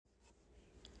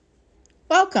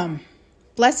Welcome.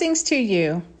 Blessings to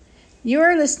you. You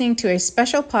are listening to a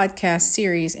special podcast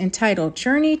series entitled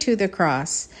Journey to the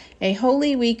Cross, a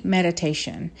Holy Week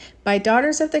Meditation by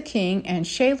Daughters of the King and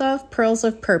Shalove Pearls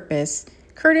of Purpose,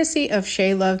 courtesy of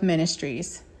Shalove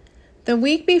Ministries. The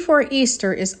week before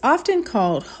Easter is often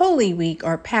called Holy Week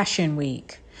or Passion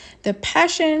Week, the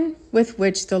passion with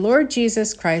which the Lord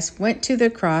Jesus Christ went to the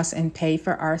cross and paid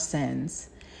for our sins.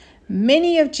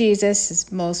 Many of Jesus'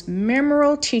 most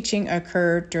memorable teaching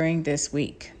occurred during this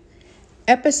week.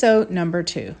 Episode number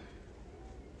 2.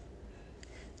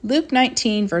 Luke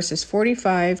 19, verses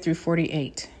 45 through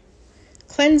 48.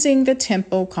 Cleansing the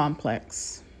temple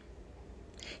complex.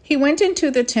 He went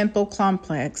into the temple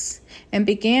complex and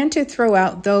began to throw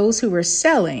out those who were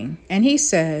selling, and he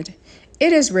said,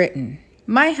 "It is written,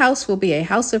 'My house will be a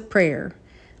house of prayer,'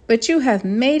 but you have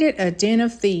made it a den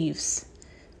of thieves."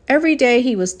 Every day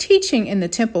he was teaching in the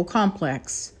temple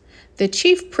complex. The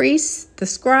chief priests, the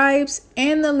scribes,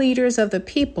 and the leaders of the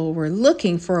people were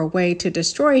looking for a way to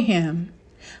destroy him,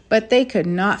 but they could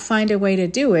not find a way to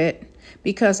do it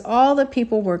because all the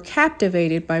people were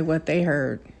captivated by what they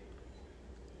heard.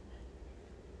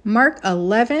 Mark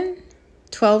 11,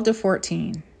 12 to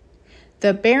 14.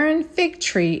 The barren fig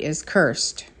tree is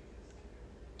cursed.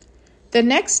 The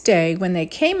next day, when they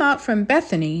came out from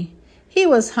Bethany, he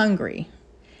was hungry.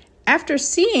 After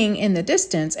seeing in the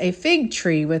distance a fig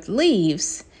tree with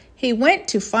leaves, he went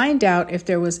to find out if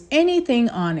there was anything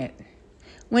on it.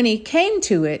 When he came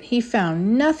to it, he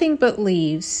found nothing but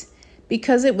leaves,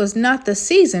 because it was not the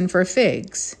season for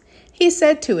figs. He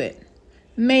said to it,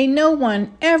 "May no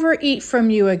one ever eat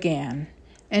from you again."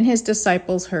 And his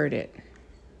disciples heard it.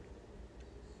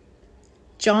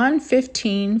 John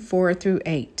 15, 4 through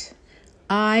 8.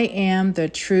 I am the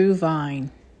true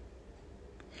vine.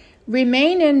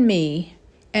 Remain in me,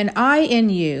 and I in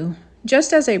you,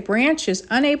 just as a branch is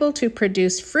unable to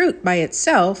produce fruit by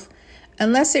itself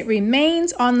unless it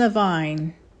remains on the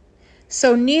vine.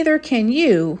 So neither can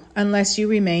you unless you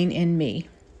remain in me.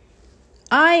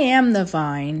 I am the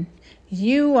vine,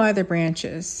 you are the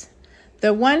branches.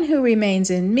 The one who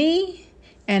remains in me,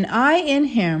 and I in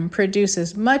him,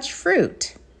 produces much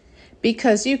fruit,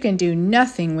 because you can do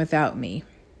nothing without me.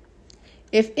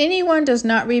 If anyone does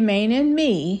not remain in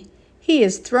me, he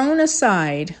is thrown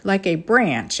aside like a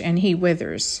branch and he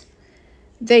withers.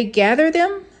 They gather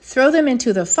them, throw them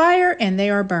into the fire, and they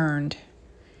are burned.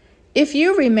 If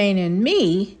you remain in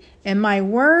me, and my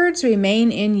words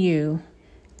remain in you,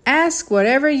 ask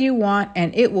whatever you want,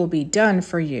 and it will be done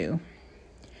for you.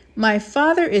 My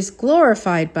Father is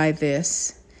glorified by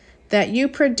this, that you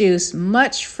produce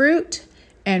much fruit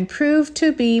and prove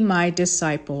to be my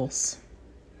disciples.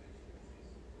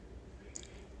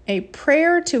 A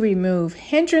prayer to remove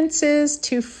hindrances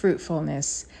to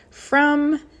fruitfulness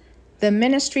from the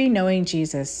ministry Knowing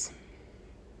Jesus.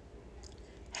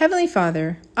 Heavenly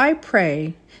Father, I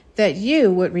pray that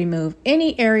you would remove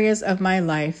any areas of my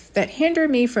life that hinder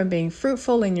me from being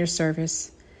fruitful in your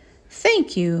service.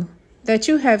 Thank you that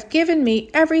you have given me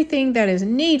everything that is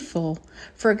needful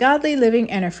for godly living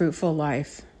and a fruitful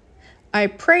life. I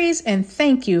praise and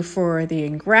thank you for the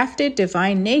engrafted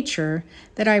divine nature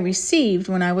that I received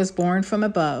when I was born from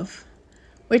above,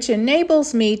 which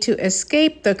enables me to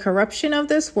escape the corruption of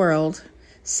this world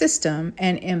system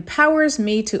and empowers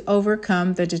me to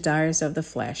overcome the desires of the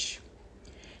flesh.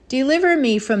 Deliver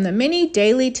me from the many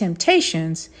daily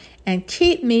temptations and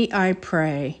keep me, I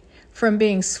pray, from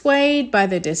being swayed by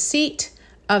the deceit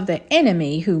of the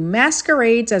enemy who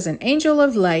masquerades as an angel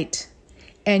of light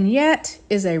and yet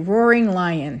is a roaring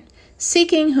lion,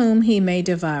 seeking whom he may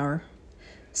devour.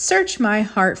 Search my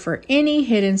heart for any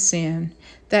hidden sin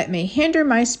that may hinder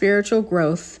my spiritual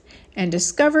growth, and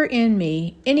discover in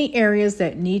me any areas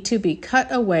that need to be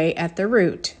cut away at the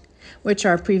root, which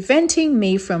are preventing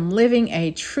me from living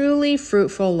a truly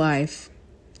fruitful life.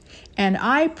 And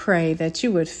I pray that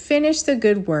you would finish the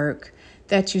good work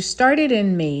that you started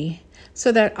in me, so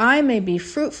that I may be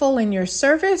fruitful in your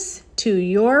service to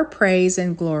your praise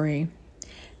and glory.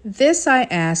 This I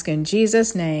ask in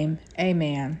Jesus' name,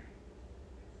 amen.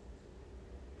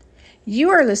 You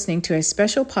are listening to a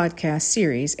special podcast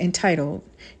series entitled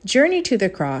Journey to the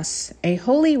Cross, a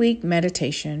Holy Week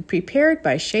Meditation prepared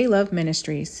by Shalove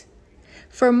Ministries.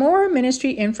 For more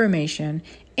ministry information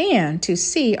and to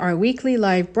see our weekly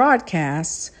live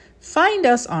broadcasts, find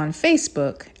us on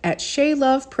Facebook at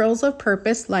Shalove Pearls of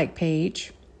Purpose like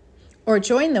page, or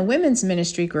join the women's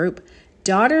ministry group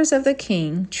Daughters of the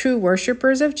King, True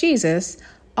Worshippers of Jesus,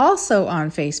 also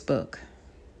on Facebook.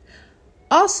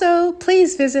 Also,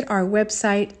 please visit our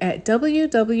website at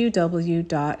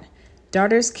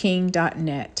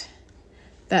www.daughtersking.net.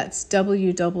 That's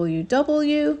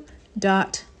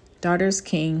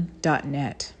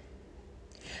www.daughtersking.net.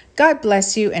 God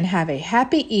bless you and have a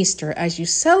happy Easter as you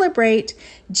celebrate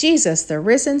Jesus, the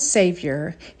risen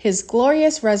Savior, his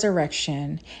glorious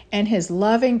resurrection, and his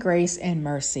loving grace and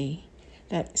mercy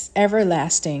that is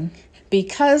everlasting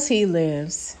because he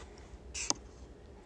lives.